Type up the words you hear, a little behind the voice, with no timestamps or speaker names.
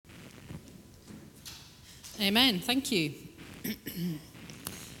Amen. Thank you.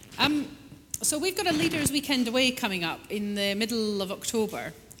 So we've got a Leaders Weekend away coming up in the middle of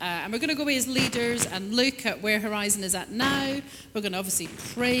October. And we're going to go away as leaders and look at where Horizon is at now. We're going to obviously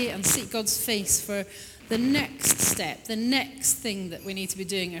pray and seek God's face for the next step, the next thing that we need to be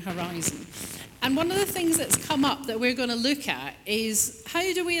doing at Horizon. And one of the things that's come up that we're going to look at is, how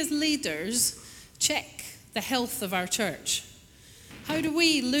do we as leaders check the health of our church? How do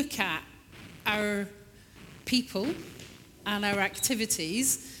we look at our people and our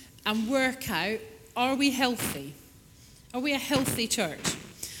activities and work out, are we healthy? Are we a healthy church?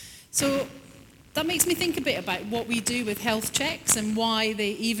 So that makes me think a bit about what we do with health checks and why they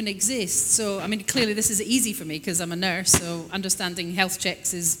even exist. So, I mean, clearly this is easy for me because I'm a nurse, so understanding health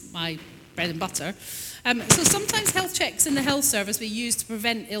checks is my bread and butter. So sometimes health checks in the health service we use to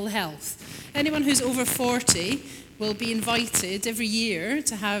prevent ill health. Anyone who's over 40 will be invited every year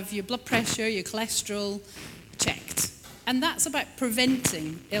to have your blood pressure, your cholesterol checked. And that's about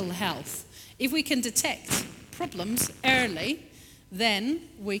preventing ill health. If we can detect problems early, then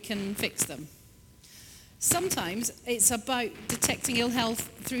we can fix them. Sometimes it's about detecting ill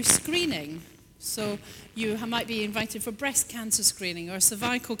health through screening. So you might be invited for breast cancer screening or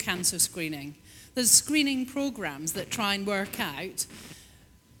cervical cancer screening. There's screening programs that try and work out,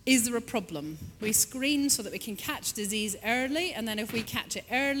 is there a problem? We screen so that we can catch disease early, and then if we catch it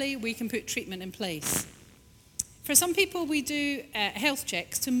early, we can put treatment in place. For some people, we do health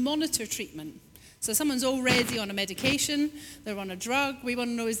checks to monitor treatment. So someone's already on a medication, they're on a drug, we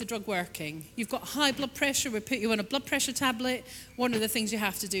want to know, is the drug working? You've got high blood pressure, we put you on a blood pressure tablet. One of the things you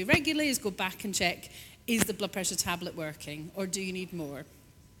have to do regularly is go back and check, is the blood pressure tablet working, or do you need more?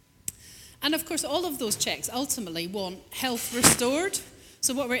 And of course, all of those checks ultimately want health restored.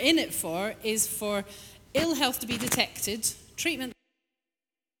 So what we're in it for is for ill health to be detected, treatment,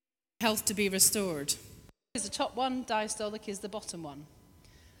 health to be restored. Is the top one, diastolic is the bottom one.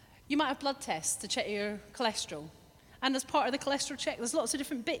 You might have blood tests to check your cholesterol. And as part of the cholesterol check, there's lots of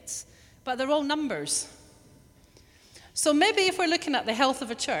different bits, but they're all numbers. So maybe if we're looking at the health of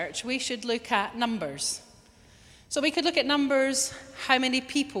a church, we should look at numbers. So we could look at numbers, how many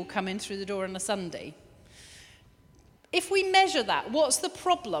people come in through the door on a Sunday. If we measure that, what's the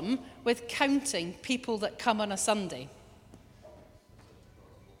problem with counting people that come on a Sunday?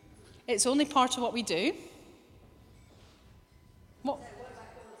 It's only part of what we do. What?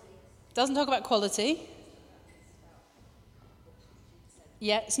 Doesn't talk about quality.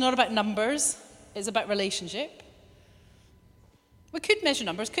 Yeah, it's not about numbers. It's about relationship. We could measure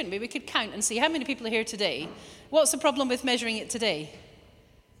numbers, couldn't we? We could count and see how many people are here today. What's the problem with measuring it today?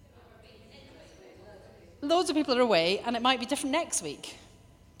 Loads of people are away, and it might be different next week.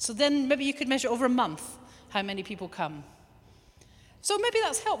 So then maybe you could measure over a month how many people come. So maybe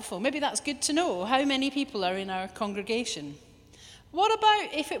that's helpful. Maybe that's good to know how many people are in our congregation. What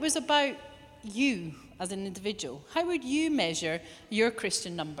about if it was about you as an individual? How would you measure your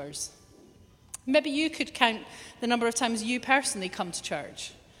Christian numbers? Maybe you could count the number of times you personally come to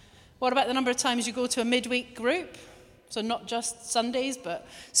church. What about the number of times you go to a midweek group? So not just Sundays, but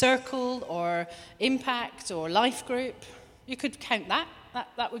Circle or Impact or Life Group. You could count that.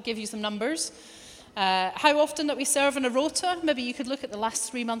 That would give you some numbers. How often that we serve in a rota? Maybe you could look at the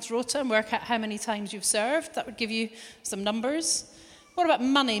last 3 months' rota and work out how many times you've served. That would give you some numbers. What about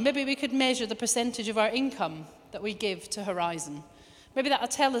money? Maybe we could measure the percentage of our income that we give to Horizon. Maybe that will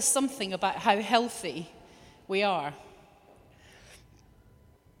tell us something about how healthy we are.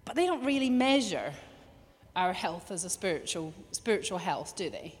 But they don't really measure our health as a spiritual health, do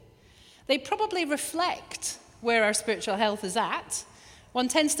they? They probably reflect where our spiritual health is at. One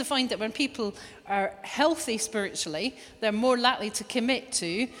tends to find that when people are healthy spiritually, they're more likely to commit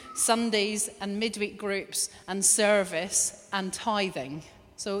to Sundays and midweek groups and service and tithing.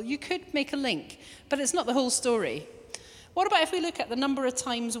 So you could make a link, but it's not the whole story. What about if we look at the number of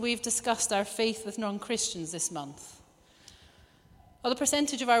times we've discussed our faith with non-Christians this month? Or the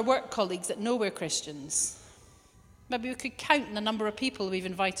percentage of our work colleagues that know we're Christians? Maybe we could count the number of people we've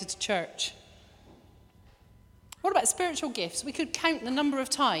invited to church. What about spiritual gifts? We could count the number of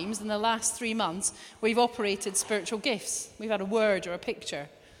times in the last 3 months we've operated spiritual gifts. We've had a word or a picture.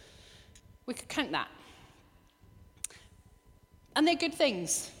 We could count that. And they're good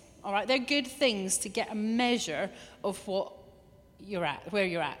things, all right? They're good things to get a measure of what you're at, where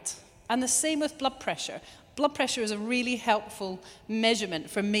you're at. And the same with blood pressure. Blood pressure is a really helpful measurement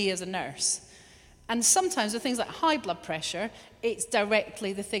for me as a nurse. And sometimes with things like high blood pressure, it's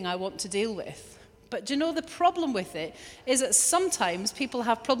directly the thing I want to deal with. But do you know the problem with it is that sometimes people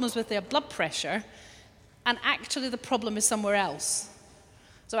have problems with their blood pressure and actually the problem is somewhere else.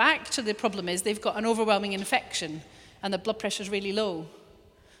 So actually the problem is they've got an overwhelming infection and the blood pressure is really low.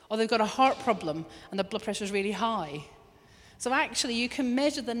 Or they've got a heart problem and the blood pressure is really high. So actually you can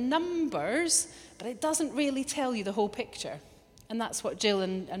measure the numbers, but it doesn't really tell you the whole picture. And that's what Gill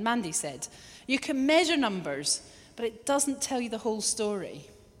and Mandy said. You can measure numbers, but it doesn't tell you the whole story.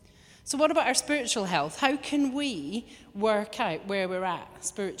 So what about our spiritual health? How can we work out where we're at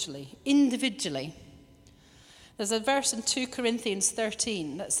spiritually, individually? There's a verse in 2 Corinthians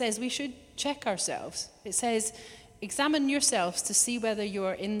 13 that says we should check ourselves. It says, examine yourselves to see whether you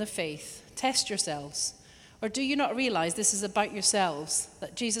are in the faith. Test yourselves. Or do you not realize this is about yourselves,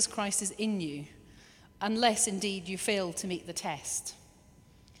 that Jesus Christ is in you, unless indeed you fail to meet the test?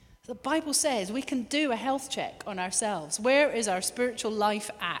 The Bible says we can do a health check on ourselves. Where is our spiritual life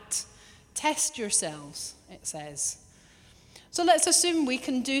at? Test yourselves, it says. So let's assume we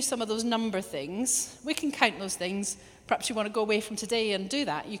can do some of those number things. We can count those things. Perhaps you want to go away from today and do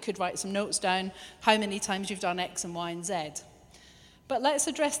that. You could write some notes down, how many times you've done X and Y and Z. But let's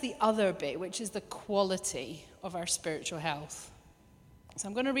address the other bit, which is the quality of our spiritual health. So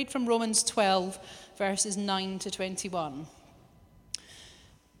I'm going to read from Romans 12, verses 9 to 21.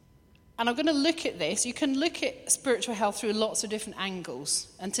 And I'm going to look at this. You can look at spiritual health through lots of different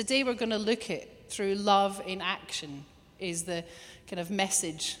angles. And today we're going to look at through love in action is the kind of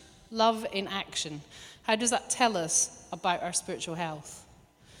message. Love in action. How does that tell us about our spiritual health?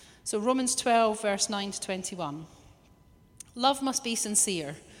 So Romans 12, verse 9 to 21. Love must be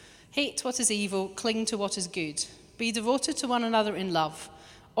sincere. Hate what is evil, cling to what is good. Be devoted to one another in love.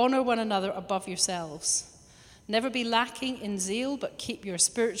 Honor one another above yourselves. Never be lacking in zeal, but keep your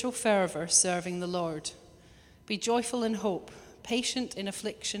spiritual fervor serving the Lord. Be joyful in hope, patient in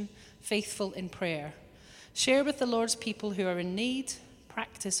affliction, faithful in prayer. Share with the Lord's people who are in need.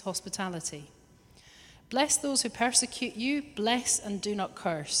 Practice hospitality. Bless those who persecute you. Bless and do not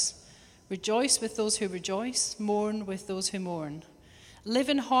curse. Rejoice with those who rejoice. Mourn with those who mourn. Live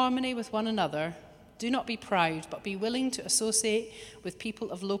in harmony with one another. Do not be proud, but be willing to associate with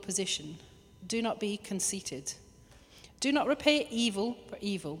people of low position. Do not be conceited. Do not repay evil for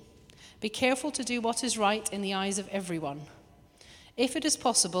evil. Be careful to do what is right in the eyes of everyone. If it is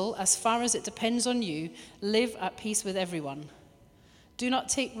possible, as far as it depends on you, live at peace with everyone. Do not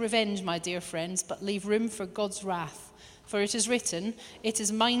take revenge, my dear friends, but leave room for God's wrath. For it is written, "It is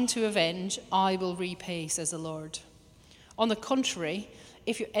mine to avenge, I will repay," says the Lord. On the contrary,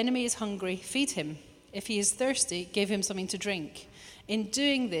 if your enemy is hungry, feed him. If he is thirsty, give him something to drink. In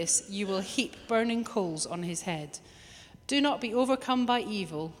doing this, you will heap burning coals on his head. Do not be overcome by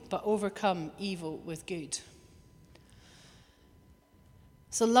evil, but overcome evil with good.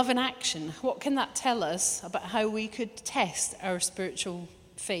 So love in action, what can that tell us about how we could test our spiritual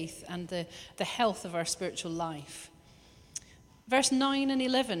faith and the health of our spiritual life? Verse 9 and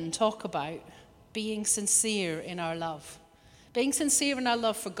 11 talk about being sincere in our love. Being sincere in our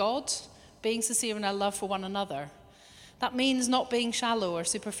love for God, being sincere in our love for one another. That means not being shallow or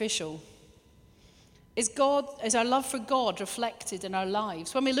superficial. Is our love for God reflected in our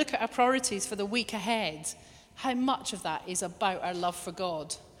lives? When we look at our priorities for the week ahead, how much of that is about our love for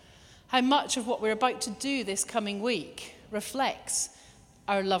God? How much of what we're about to do this coming week reflects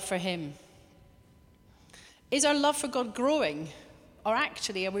our love for him? Is our love for God growing? Or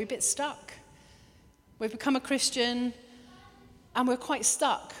actually, are we a bit stuck? We've become a Christian and we're quite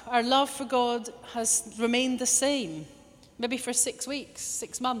stuck. Our love for God has remained the same, maybe for 6 weeks,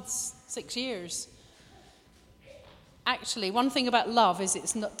 6 months, 6 years. Actually, one thing about love is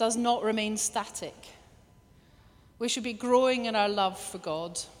it does not remain static. We should be growing in our love for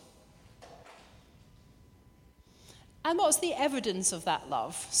God. And what's the evidence of that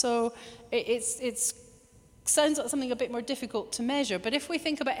love? So it sounds like something a bit more difficult to measure, but if we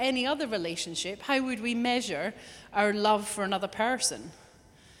think about any other relationship, how would we measure our love for another person?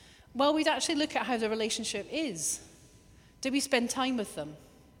 Well, we'd actually look at how the relationship is. Do we spend time with them?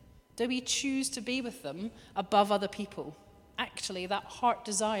 Do we choose to be with them above other people? Actually, that heart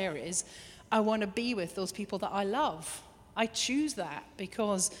desire is, I want to be with those people that I love. I choose that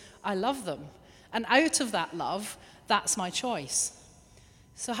because I love them. And out of that love, that's my choice.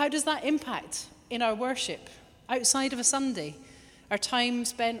 So how does that impact in our worship outside of a Sunday? Our time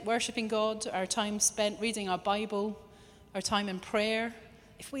spent worshiping God, our time spent reading our Bible, our time in prayer.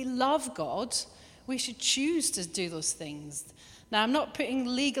 If we love God, we should choose to do those things. Now, I'm not putting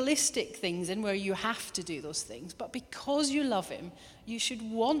legalistic things in where you have to do those things, but because you love him, you should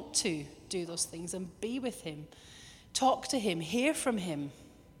want to do those things and be with him, talk to him, hear from him.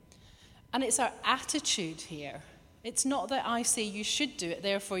 And it's our attitude here. It's not that I say you should do it,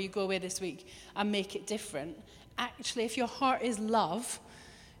 therefore you go away this week and make it different. Actually, if your heart is love,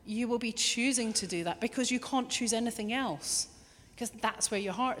 you will be choosing to do that because you can't choose anything else, because that's where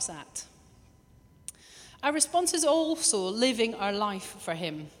your heart's at. Our response is also living our life for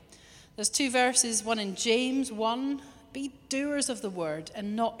him. There's 2 verses, one in James 1, be doers of the word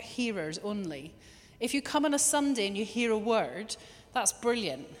and not hearers only. If you come on a Sunday and you hear a word, that's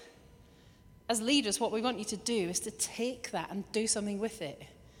brilliant. As leaders, what we want you to do is to take that and do something with it.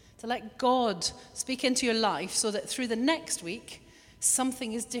 To let God speak into your life so that through the next week,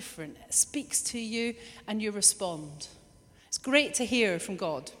 something is different. It speaks to you and you respond. It's great to hear from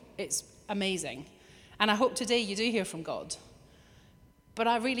God. It's amazing. And I hope today you do hear from God. But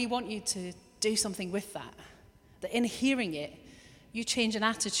I really want you to do something with that. That in hearing it, you change an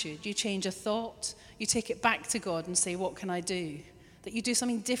attitude, you change a thought, you take it back to God and say, what can I do? That you do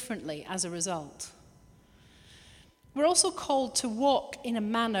something differently as a result. We're also called to walk in a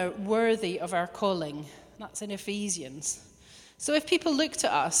manner worthy of our calling. That's in Ephesians. So if people look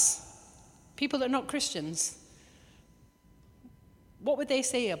to us, people that are not Christians, what would they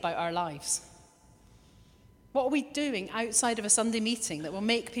say about our lives? What are we doing outside of a Sunday meeting that will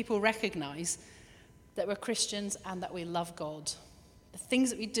make people recognize that we're Christians and that we love God? The things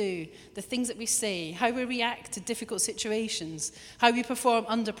that we do, the things that we say, how we react to difficult situations, how we perform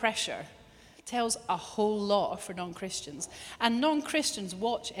under pressure, tells a whole lot for non-Christians. And non-Christians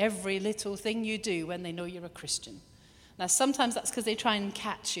watch every little thing you do when they know you're a Christian. Now, sometimes that's because they try and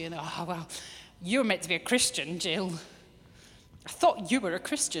catch you and oh, well, you're meant to be a Christian, Gill. I thought you were a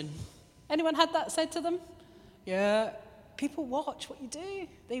Christian. Anyone had that said to them? Yeah, people watch what you do.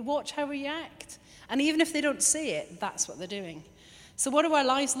 They watch how we act. And even if they don't say it, that's what they're doing. So what do our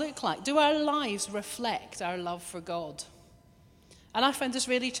lives look like? Do our lives reflect our love for God? And I found this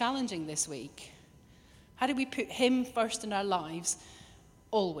really challenging this week. How do we put him first in our lives?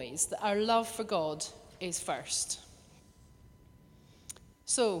 Always. That our love for God is first.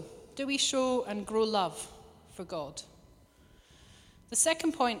 So, do we show and grow love for God? The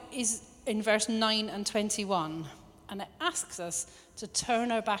second point is in verse 9 and 21, and it asks us to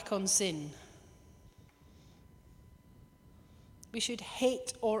turn our back on sin. We should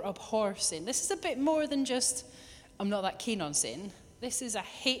hate or abhor sin. This is a bit more than just, I'm not that keen on sin. This is a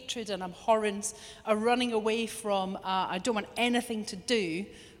hatred and abhorrence, a running away from, I don't want anything to do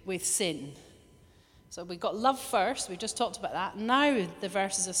with sin. So we've got love first, we just talked about that. Now the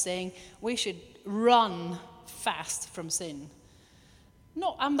verses are saying we should run fast from sin.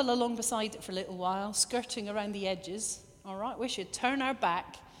 Not amble along beside it for a little while, skirting around the edges. All right, we should turn our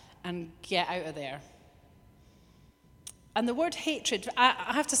back and get out of there. And the word hatred,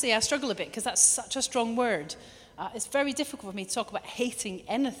 I have to say I struggle a bit because that's such a strong word. It's very difficult for me to talk about hating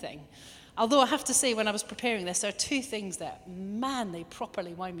anything. Although I have to say when I was preparing this, there are 2 things that, man, they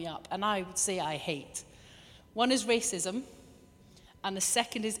properly wind me up. And I would say I hate. One is racism, and the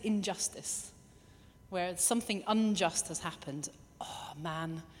second is injustice, where something unjust has happened. Oh,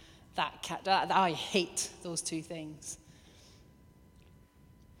 man, I hate those 2 things.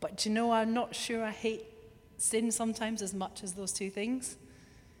 But do you know, I'm not sure I hate sin sometimes as much as those 2 things.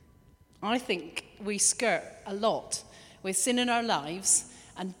 I think we skirt a lot with sin in our lives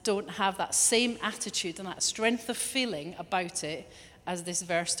and don't have that same attitude and that strength of feeling about it as this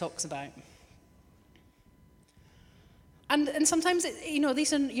verse talks about. And sometimes,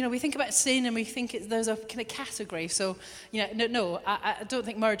 these are, we think about sin and we think there's a kind of category. So, I don't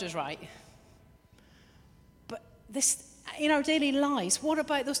think murder's right. But this, in our daily lives, what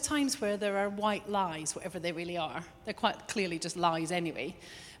about those times where there are white lies, whatever they really are? They're quite clearly just lies anyway.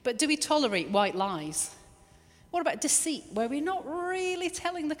 But do we tolerate white lies? What about deceit, where we're not really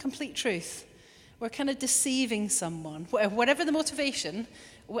telling the complete truth? We're kind of deceiving someone. Whatever the motivation,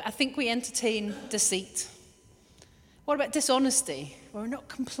 I think we entertain deceit. What about dishonesty, where we're not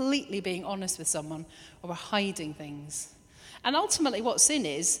completely being honest with someone or we're hiding things? And ultimately what sin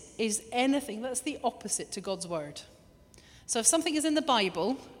is anything that's the opposite to God's word. So if something is in the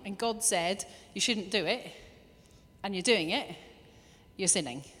Bible and God said you shouldn't do it, and you're doing it, you're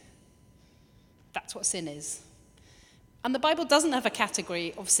sinning. That's what sin is. And the Bible doesn't have a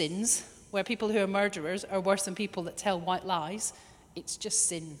category of sins where people who are murderers are worse than people that tell white lies. It's just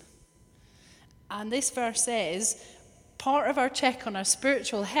sin. And this verse says, part of our check on our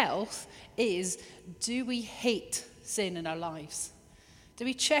spiritual health is, do we hate sin in our lives? Do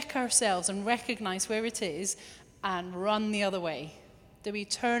we check ourselves and recognize where it is and run the other way? Do we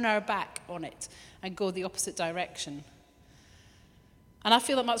turn our back on it and go the opposite direction? And I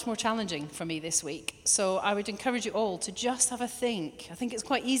feel that much more challenging for me this week. So I would encourage you all to just have a think. I think it's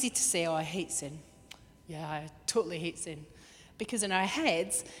quite easy to say, oh, I hate sin. Yeah, I totally hate sin. Because in our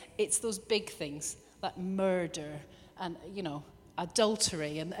heads, it's those big things like murder and,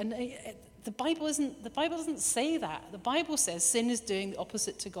 adultery. And the Bible doesn't say that. The Bible says sin is doing the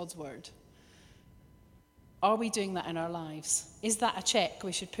opposite to God's word. Are we doing that in our lives? Is that a check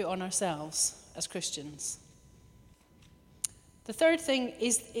we should put on ourselves as Christians? The third thing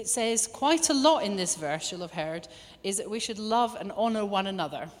is, it says quite a lot in this verse, you'll have heard, is that we should love and honour one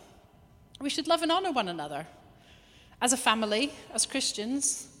another. We should love and honour one another. As a family, as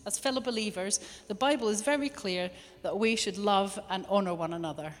Christians, as fellow believers, the Bible is very clear that we should love and honour one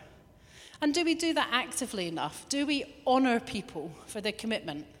another. And do we do that actively enough? Do we honour people for their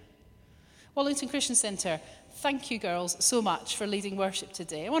commitment? Wallington Christian Centre, thank you girls so much for leading worship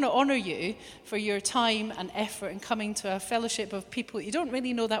today. I want to honour you for your time and effort in coming to a fellowship of people that you don't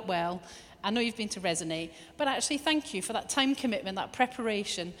really know that well. I know you've been to Resonate, but actually thank you for that time commitment, that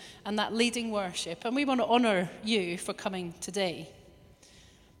preparation and that leading worship. And we want to honour you for coming today.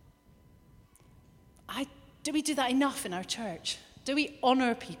 Do we do that enough in our church? Do we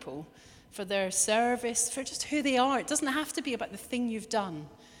honour people for their service, for just who they are? It doesn't have to be about the thing you've done.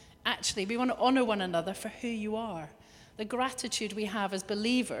 Actually, we want to honour one another for who you are. The gratitude we have as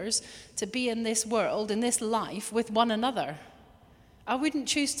believers to be in this world, in this life, with one another. I wouldn't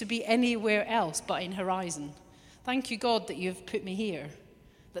choose to be anywhere else but in Horizon. Thank you, God, that you've put me here,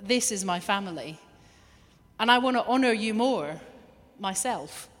 that this is my family. And I want to honour you more,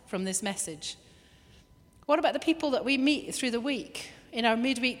 myself, from this message. What about the people that we meet through the week, in our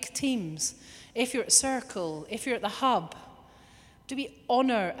midweek teams? If you're at Circle, if you're at the Hub, do we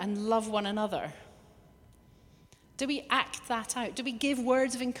honour and love one another? Do we act that out? Do we give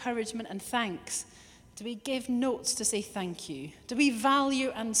words of encouragement and thanks? Do we give notes to say thank you? Do we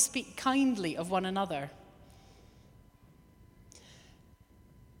value and speak kindly of one another?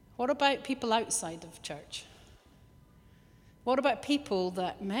 What about people outside of church? What about people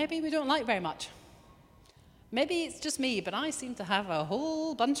that maybe we don't like very much? Maybe it's just me, but I seem to have a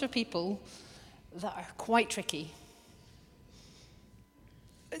whole bunch of people that are quite tricky.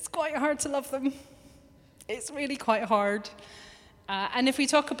 It's quite hard to love them. It's really quite hard. And if we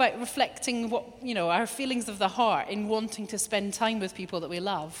talk about reflecting our feelings of the heart in wanting to spend time with people that we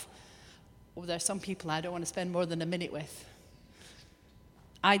love, there's some people I don't want to spend more than a minute with.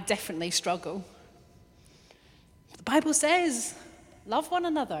 I definitely struggle. The Bible says, love one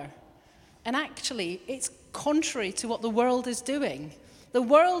another. And actually, it's contrary to what the world is doing. The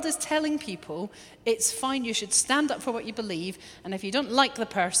world is telling people it's fine, you should stand up for what you believe, and if you don't like the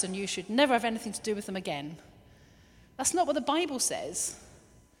person, you should never have anything to do with them again. That's not what the Bible says.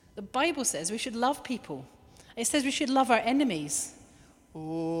 The Bible says we should love people. It says we should love our enemies.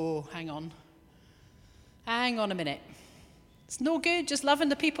 Oh, hang on. Hang on a minute. It's no good just loving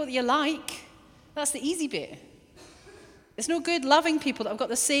the people that you like. That's the easy bit. It's no good loving people that have got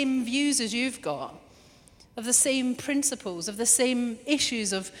the same views as you've got, of the same principles, of the same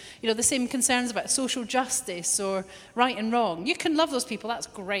issues, of the same concerns about social justice or right and wrong. You can love those people, that's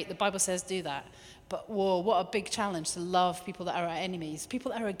great, the Bible says do that. But whoa, what a big challenge to love people that are our enemies,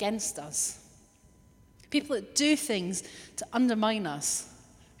 people that are against us, people that do things to undermine us,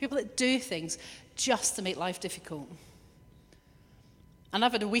 people that do things just to make life difficult. And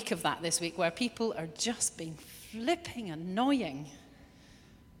I've had a week of that this week where people are just being flipping annoying.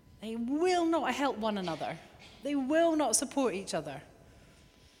 They will not help one another. They will not support each other.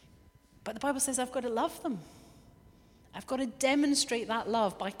 But the Bible says I've got to love them. I've got to demonstrate that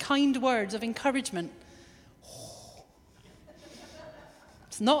love by kind words of encouragement.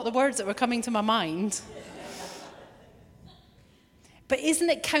 It's not the words that were coming to my mind. But isn't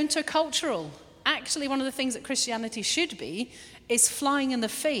it countercultural? Actually, one of the things that Christianity should be is flying in the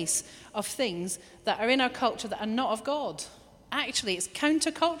face of things that are in our culture that are not of God. Actually, it's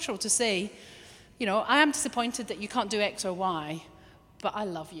countercultural to say, I am disappointed that you can't do X or Y, but I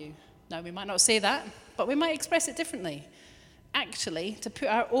love you. Now, we might not say that, but we might express it differently. Actually, to put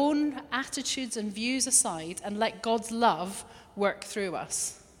our own attitudes and views aside and let God's love work through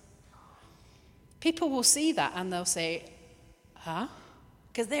us. People will see that and they'll say, huh?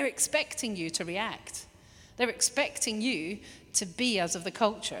 Because they're expecting you to react. They're expecting you to be as of the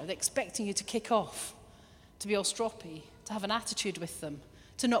culture. They're expecting you to kick off, to be all stroppy, to have an attitude with them,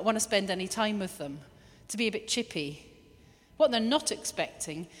 to not want to spend any time with them, to be a bit chippy. What they're not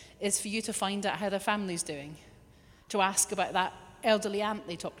expecting is for you to find out how their family's doing, to ask about that elderly aunt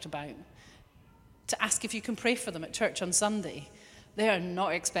they talked about, to ask if you can pray for them at church on Sunday. They are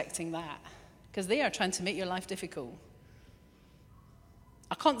not expecting that because they are trying to make your life difficult.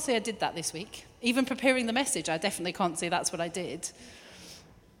 I can't say I did that this week. Even preparing the message, I definitely can't say that's what I did.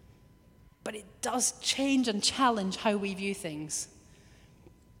 But it does change and challenge how we view things.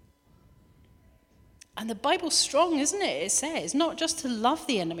 And the Bible's strong, isn't it? It says not just to love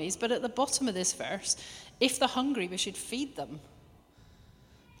the enemies, but at the bottom of this verse, if they're hungry, we should feed them.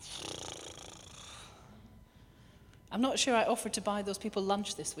 I'm not sure I offered to buy those people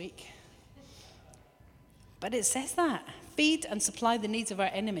lunch this week. But it says that. Feed and supply the needs of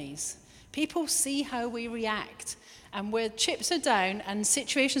our enemies. People see how we react. And where chips are down and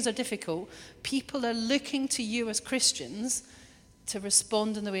situations are difficult, people are looking to you as Christians to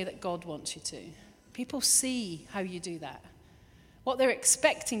respond in the way that God wants you to. People see how you do that. What they're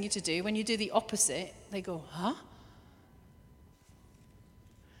expecting you to do, when you do the opposite, they go, huh?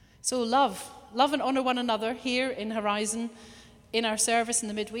 So love and honour one another here in Horizon, in our service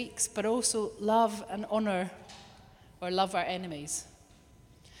in the midweeks, but also love and honour or love our enemies.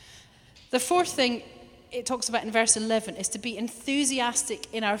 The fourth thing it talks about in verse 11 is to be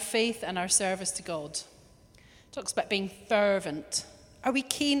enthusiastic in our faith and our service to God. It talks about being fervent. Are we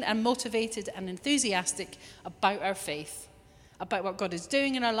keen and motivated and enthusiastic about our faith? About what God is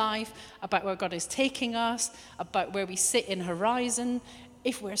doing in our life, about where God is taking us, about where we sit in Horizon.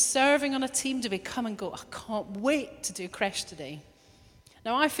 If we're serving on a team, do we come and go, I can't wait to do creche today?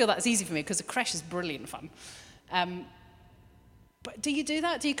 Now, I feel that's easy for me because the creche is brilliant fun. But do you do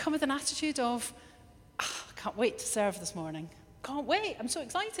that? Do you come with an attitude of, I can't wait to serve this morning. Can't wait. I'm so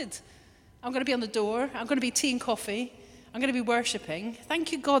excited. I'm going to be on the door. I'm going to be tea and coffee. I'm going to be worshipping.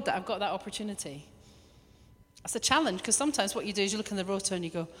 Thank you, God, that I've got that opportunity. That's a challenge because sometimes what you do is you look in the rota and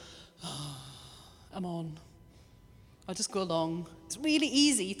you go, I'm on. I'll just go along. It's really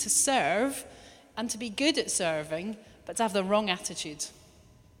easy to serve and to be good at serving, but to have the wrong attitude.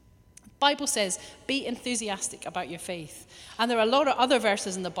 The Bible says, be enthusiastic about your faith. And there are a lot of other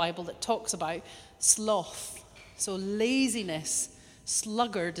verses in the Bible that talks about sloth. So laziness.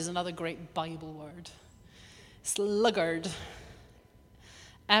 Sluggard is another great Bible word. Sluggard.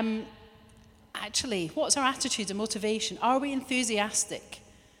 Actually, what's our attitude and motivation? Are we enthusiastic?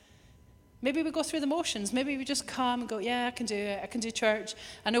 Maybe we go through the motions. Maybe we just come and go, yeah, I can do it. I can do church.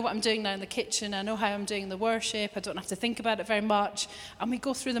 I know what I'm doing now in the kitchen. I know how I'm doing the worship. I don't have to think about it very much. And we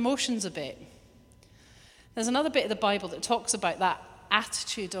go through the motions a bit. There's another bit of the Bible that talks about that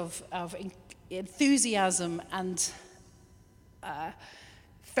attitude of enthusiasm and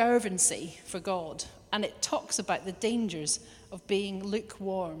fervency for God. And it talks about the dangers of being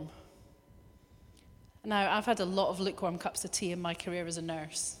lukewarm. Now, I've had a lot of lukewarm cups of tea in my career as a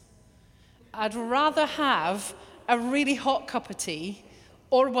nurse. I'd rather have a really hot cup of tea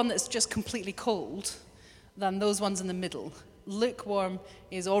or one that's just completely cold than those ones in the middle. Lukewarm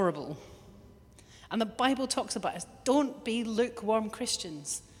is horrible. And the Bible talks about us. Don't be lukewarm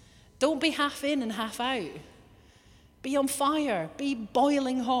Christians. Don't be half in and half out. Be on fire. Be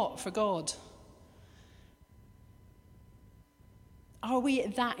boiling hot for God. Are we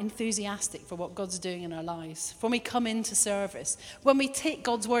that enthusiastic for what God's doing in our lives? When we come into service, when we take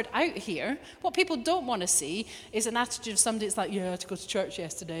God's word out here, what people don't want to see is an attitude of somebody that's like, yeah, I had to go to church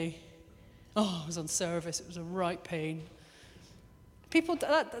yesterday. Oh, I was on service. It was a right pain. People,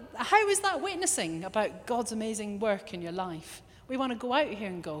 how is that witnessing about God's amazing work in your life? We want to go out here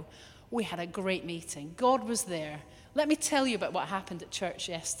and go, we had a great meeting. God was there. Let me tell you about what happened at church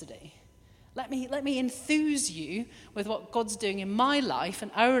yesterday. Let me enthuse you with what God's doing in my life and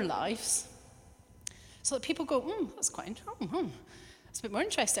our lives so that people go, that's quite interesting. That's a bit more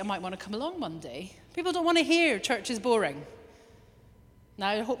interesting. I might want to come along one day. People don't want to hear church is boring. Now,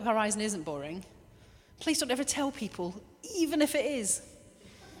 I hope Horizon isn't boring. Please don't ever tell people, even if it is.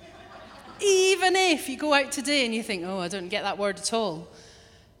 Even if you go out today and you think, I don't get that word at all.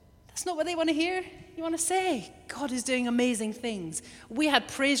 That's not what they want to hear. You want to say, God is doing amazing things. We had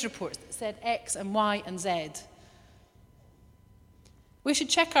praise reports that said X and Y and Z. We should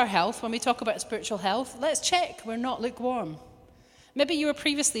check our health when we talk about spiritual health. Let's check we're not lukewarm. Maybe you were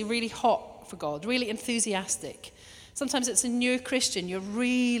previously really hot for God, really enthusiastic. Sometimes it's a new Christian. You're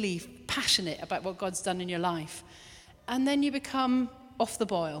really passionate about what God's done in your life. And then you become off the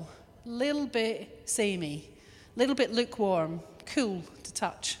boil, a little bit samey, a little bit lukewarm, cool to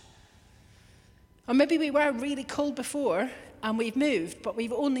touch. Or maybe we were really cold before and we've moved, but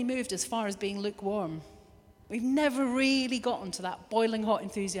we've only moved as far as being lukewarm. We've never really gotten to that boiling hot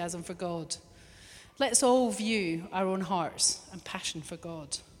enthusiasm for God. Let's all view our own hearts and passion for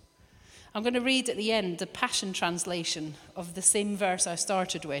God. I'm going to read at the end the Passion Translation of the same verse I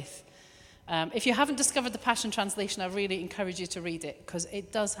started with. If you haven't discovered the Passion Translation, I really encourage you to read it because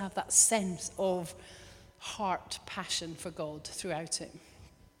it does have that sense of heart passion for God throughout it.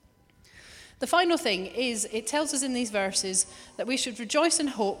 The final thing is, it tells us in these verses that we should rejoice in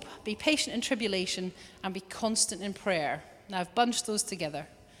hope, be patient in tribulation, and be constant in prayer. Now, I've bunched those together.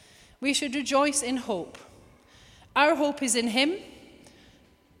 We should rejoice in hope. Our hope is in him,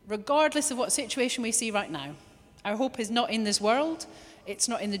 regardless of what situation we see right now. Our hope is not in this world. It's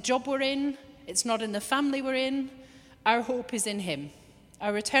not in the job we're in. It's not in the family we're in. Our hope is in him.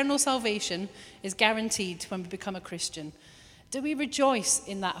 Our eternal salvation is guaranteed when we become a Christian. Do we rejoice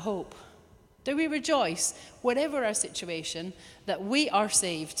in that hope? Do we rejoice, whatever our situation, that we are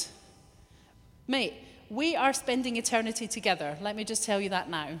saved? Mate, we are spending eternity together. Let me just tell you that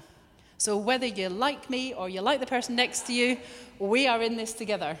now. So whether you like me or you like the person next to you, we are in this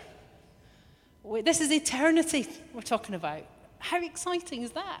together. This is eternity we're talking about. How exciting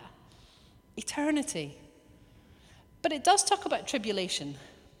is that? Eternity. But it does talk about tribulation.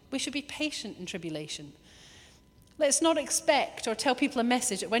 We should be patient in tribulation. Let's not expect or tell people a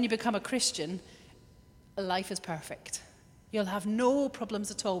message that when you become a Christian, life is perfect. You'll have no problems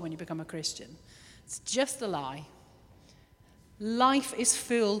at all when you become a Christian. It's just a lie. Life is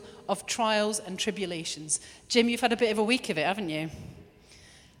full of trials and tribulations. Jim, you've had a bit of a week of it, haven't you?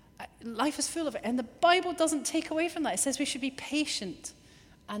 Life is full of it. And the Bible doesn't take away from that. It says we should be patient.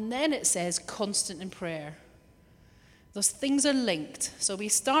 And then it says constant in prayer. Those things are linked. So we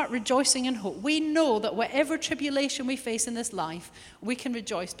start rejoicing in hope. We know that whatever tribulation we face in this life, we can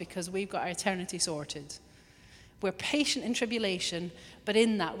rejoice because we've got our eternity sorted. We're patient in tribulation, but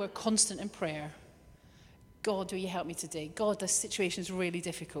in that we're constant in prayer. God, will you help me today? God, this situation is really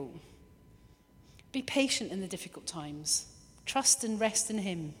difficult. Be patient in the difficult times. Trust and rest in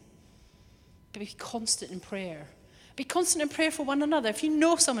him. Be constant in prayer. Be constant in prayer for one another. If you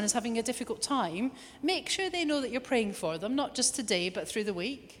know someone is having a difficult time, make sure they know that you're praying for them, not just today, but through the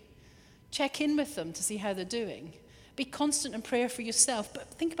week. Check in with them to see how they're doing. Be constant in prayer for yourself, but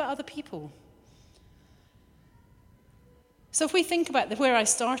think about other people. So if we think about where I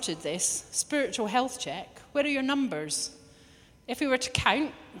started this spiritual health check, where are your numbers? If we were to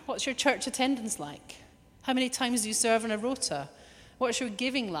count, what's your church attendance like? How many times do you serve on a rota? What's your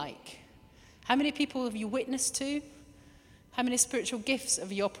giving like? How many people have you witnessed to? How many spiritual gifts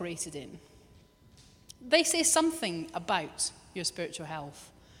have you operated in? They say something about your spiritual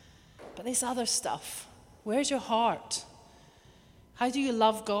health. But this other stuff, where's your heart? How do you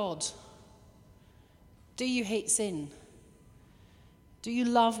love God? Do you hate sin? Do you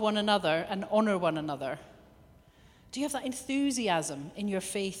love one another and honor one another? Do you have that enthusiasm in your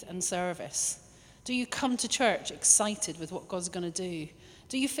faith and service? Do you come to church excited with what God's going to do?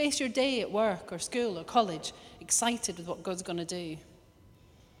 Do you face your day at work or school or college excited with what God's going to do?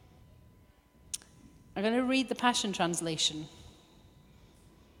 I'm going to read the Passion Translation.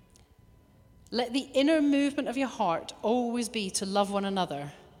 Let the inner movement of your heart always be to love one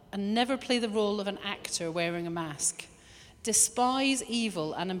another and never play the role of an actor wearing a mask. Despise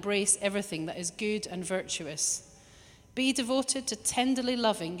evil and embrace everything that is good and virtuous. Be devoted to tenderly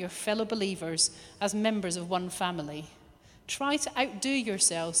loving your fellow believers as members of one family. Try to outdo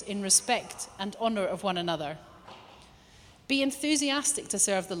yourselves in respect and honor of one another. Be enthusiastic to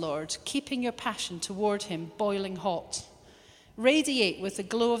serve the Lord, keeping your passion toward him boiling hot. Radiate with the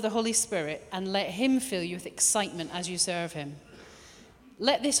glow of the Holy Spirit and let him fill you with excitement as you serve him.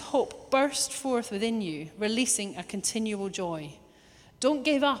 Let this hope burst forth within you, releasing a continual joy. Don't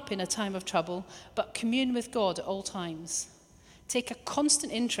give up in a time of trouble, but commune with God at all times. Take a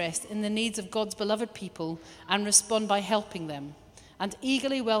constant interest in the needs of God's beloved people and respond by helping them, and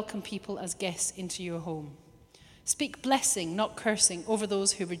eagerly welcome people as guests into your home. Speak blessing, not cursing, over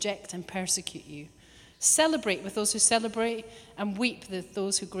those who reject and persecute you. Celebrate with those who celebrate and weep with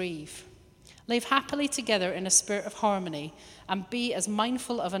those who grieve. Live happily together in a spirit of harmony and be as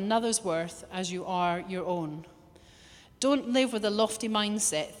mindful of another's worth as you are your own. Don't live with a lofty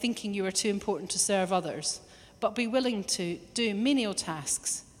mindset thinking you are too important to serve others, but be willing to do menial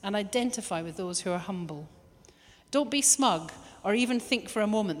tasks and identify with those who are humble. Don't be smug or even think for a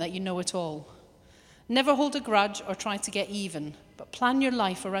moment that you know it all. Never hold a grudge or try to get even, but plan your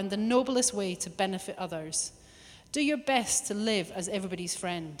life around the noblest way to benefit others. Do your best to live as everybody's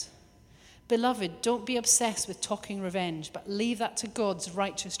friend. Beloved, don't be obsessed with talking revenge, but leave that to God's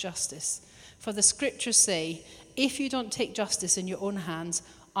righteous justice. For the scriptures say, if you don't take justice in your own hands,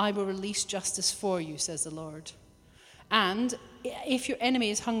 I will release justice for you, says the Lord. And if your enemy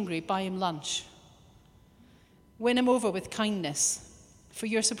is hungry, buy him lunch. Win him over with kindness, for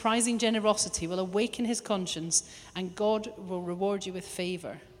your surprising generosity will awaken his conscience, and God will reward you with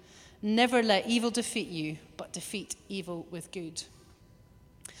favor. Never let evil defeat you, but defeat evil with good.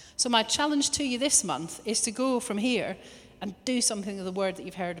 So my challenge to you this month is to go from here and do something of the word that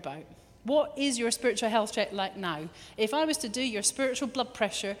you've heard about. What is your spiritual health check like now? If I was to do your spiritual blood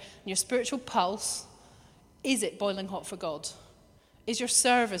pressure and your spiritual pulse, is it boiling hot for God? Is your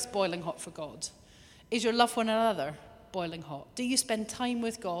service boiling hot for God? Is your love for one another boiling hot? Do you spend time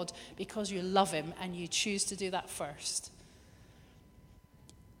with God because you love him and you choose to do that first?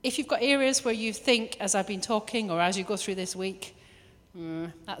 If you've got areas where you think, as I've been talking or as you go through this week,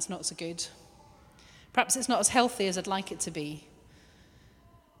 that's not so good. Perhaps it's not as healthy as I'd like it to be.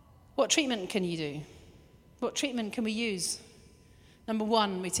 What treatment can you do? What treatment can we use? Number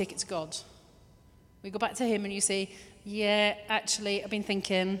one, we take it to God. We go back to him and you say, yeah, actually, I've been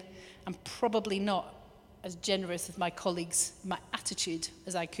thinking, I'm probably not as generous with my colleagues, my attitude,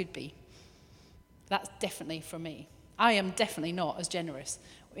 as I could be. That's definitely for me. I am definitely not as generous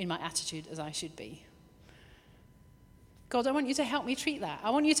in my attitude as I should be. God, I want you to help me treat that.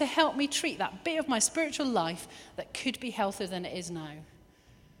 I want you to help me treat that bit of my spiritual life that could be healthier than it is now.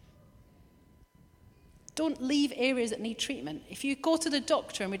 Don't leave areas that need treatment. If you go to the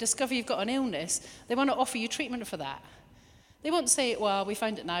doctor and we discover you've got an illness, they want to offer you treatment for that. They won't say, well, we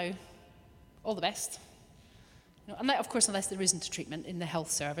found it now, all the best. Of course, unless there isn't a treatment in the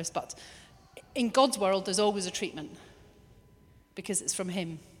health service, but in God's world, there's always a treatment because it's from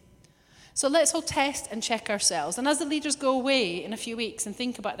him. So let's all test and check ourselves. And as the leaders go away in a few weeks and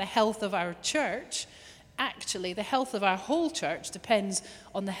think about the health of our church, actually, the health of our whole church depends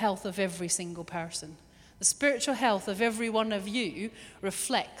on the health of every single person. The spiritual health of every one of you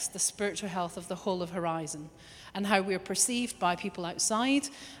reflects the spiritual health of the whole of Horizon and how we're perceived by people outside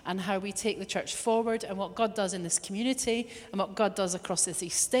and how we take the church forward and what God does in this community and what God does across this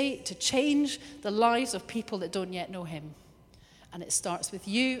estate to change the lives of people that don't yet know him. And it starts with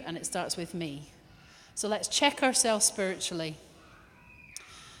you and it starts with me. So let's check ourselves spiritually.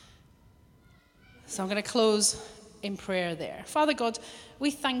 So I'm going to close in prayer there. Father God, we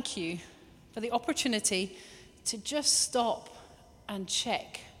thank you for the opportunity to just stop and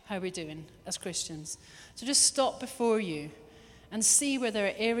check how we're doing as Christians. To just stop before you and see where there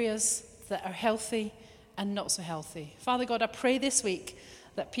are areas that are healthy and not so healthy. Father God, I pray this week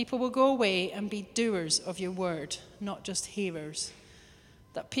that people will go away and be doers of your word, not just hearers.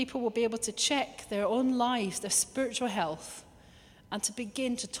 That people will be able to check their own lives, their spiritual health, and to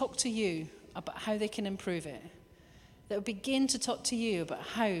begin to talk to you about how they can improve it. That will begin to talk to you about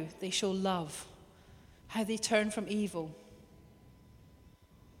how they show love, how they turn from evil,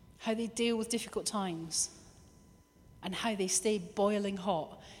 how they deal with difficult times, and how they stay boiling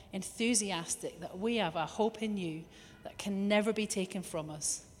hot, enthusiastic that we have a hope in you that can never be taken from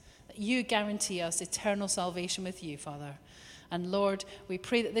us, that you guarantee us eternal salvation with you, Father. And Lord, we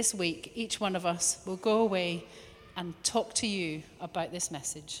pray that this week, each one of us will go away and talk to you about this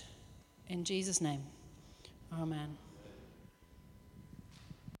message. In Jesus' name, amen.